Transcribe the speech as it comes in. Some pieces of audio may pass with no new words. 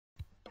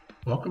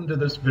Welcome to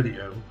this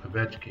video of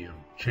Edgecam,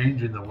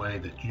 changing the way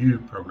that you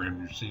program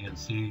your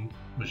CNC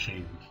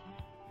machines.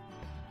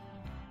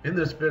 In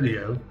this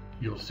video,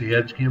 you'll see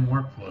Edgecam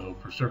Workflow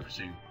for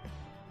surfacing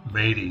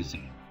made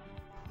easy.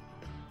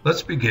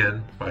 Let's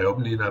begin by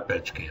opening up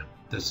Edgecam.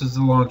 This is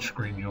the launch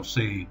screen you'll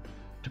see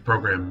to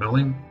program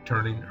milling,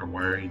 turning, or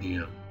wire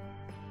EDM.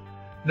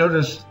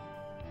 Notice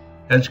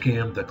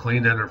Edgecam, the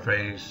clean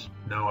interface,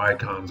 no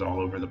icons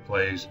all over the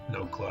place,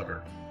 no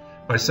clutter.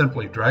 By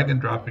simply drag and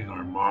dropping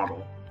our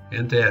model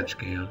into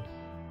Edgecam,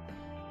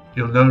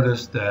 you'll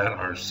notice that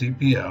our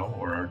CPL,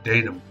 or our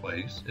datum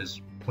place,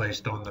 is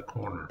placed on the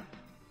corner.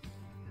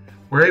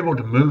 We're able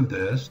to move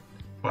this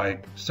by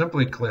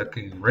simply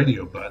clicking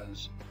radio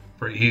buttons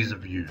for ease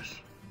of use.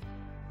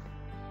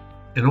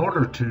 In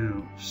order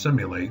to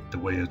simulate the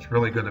way it's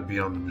really going to be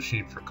on the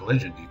machine for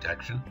collision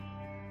detection,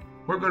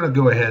 we're going to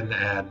go ahead and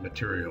add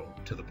material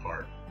to the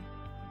part.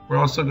 We're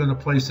also going to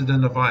place it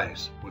in a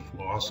vise, which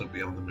will also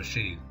be on the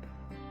machine.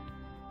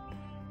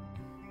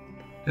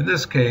 In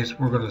this case,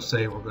 we're going to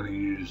say we're going to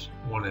use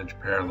 1-inch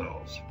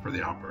parallels for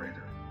the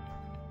operator.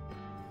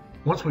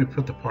 Once we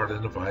put the part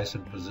in the vise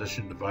and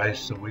position the vise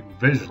so we can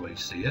visually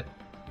see it,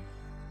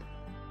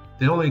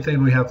 the only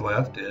thing we have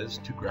left is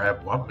to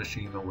grab what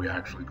machine are we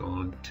actually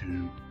going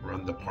to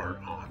run the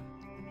part on.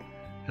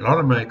 It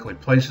automatically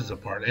places the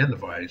part and the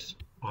vise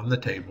on the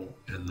table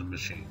in the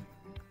machine.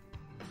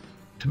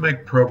 To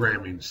make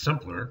programming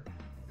simpler,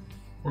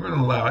 we're going to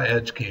allow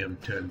Edgecam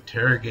to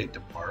interrogate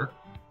the part.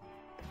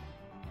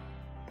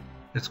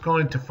 It's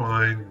going to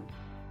find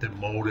the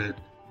molded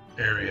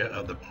area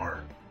of the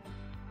part.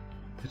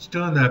 It's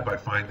doing that by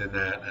finding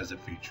that as a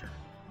feature.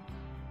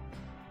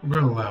 We're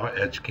going to allow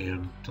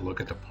Edgecam to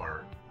look at the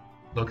part,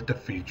 look at the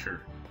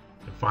feature,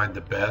 and find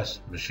the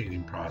best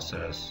machining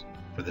process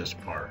for this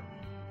part.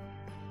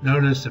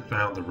 Notice it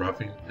found the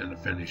roughing and the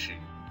finishing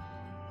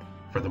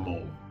for the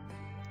mold.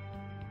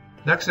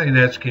 Next thing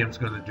Edgecam is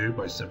going to do,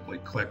 by simply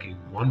clicking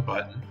one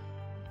button,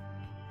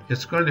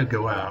 it's going to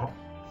go out,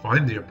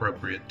 find the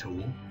appropriate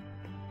tool,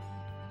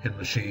 and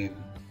machine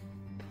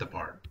the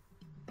part.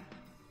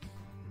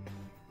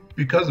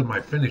 Because of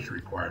my finish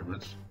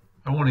requirements,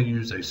 I want to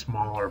use a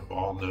smaller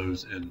ball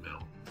nose end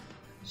mill.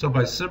 So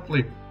by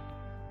simply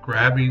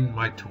grabbing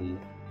my tool,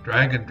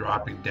 drag and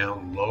dropping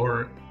down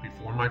lower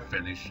before my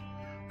finish,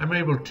 I'm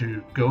able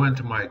to go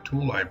into my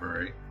tool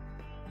library,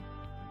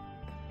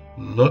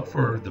 look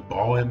for the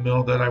ball end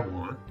mill that I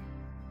want,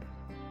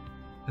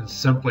 and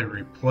simply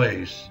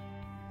replace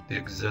the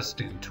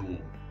existing tool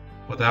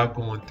without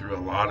going through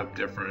a lot of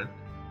different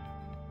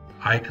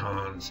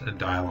icons and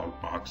dialog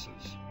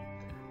boxes.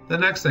 The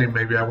next thing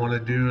maybe I want to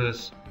do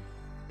is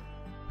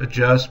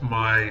adjust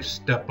my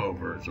step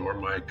overs or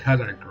my cut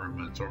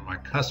increments or my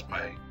cusp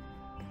height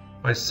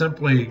by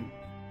simply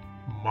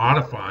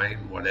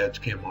modifying what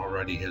Edgecam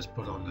already has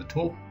put on the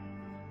tool.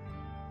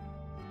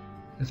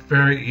 It's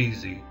very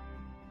easy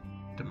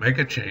to make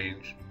a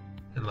change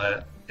and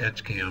let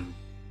Edgecam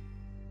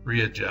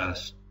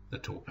readjust the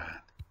toolpath.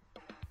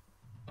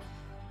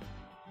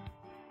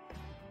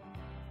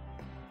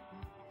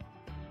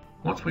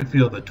 Once we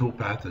feel the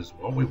toolpath is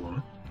what we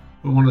want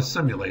to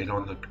simulate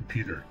on the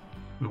computer.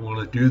 We want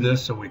to do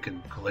this so we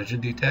can collision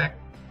detect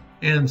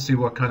and see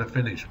what kind of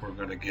finish we're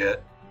going to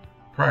get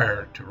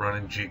prior to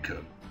running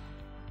G-code.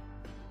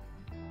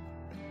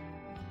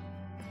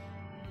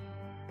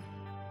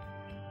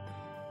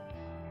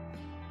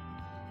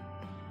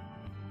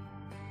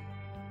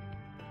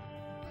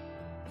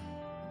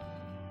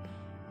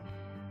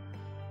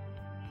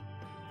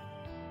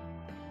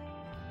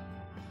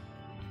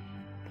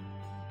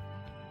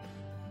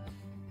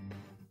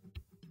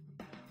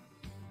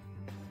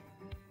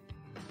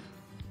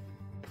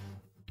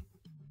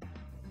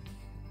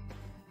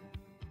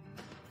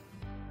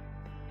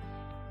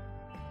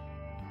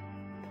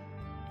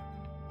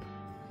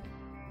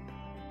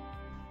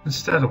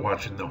 Instead of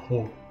watching the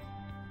whole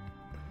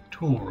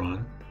tool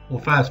run, we'll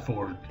fast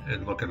forward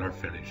and look at our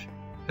finish.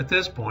 At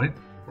this point,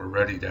 we're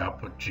ready to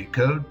output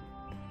G-code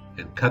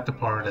and cut the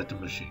part at the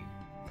machine.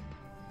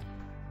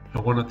 I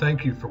want to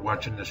thank you for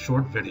watching this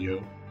short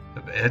video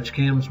of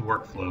Edgecam's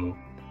workflow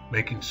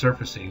making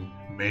surfacing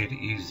made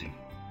easy.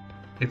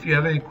 If you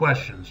have any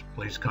questions,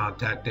 please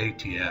contact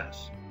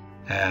ATS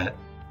at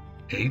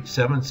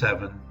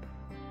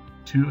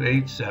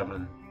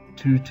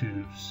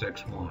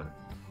 877-287-2261.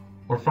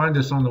 or find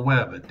us on the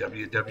web at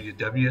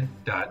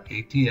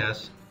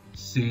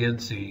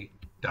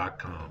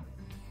www.atscnc.com.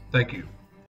 Thank you.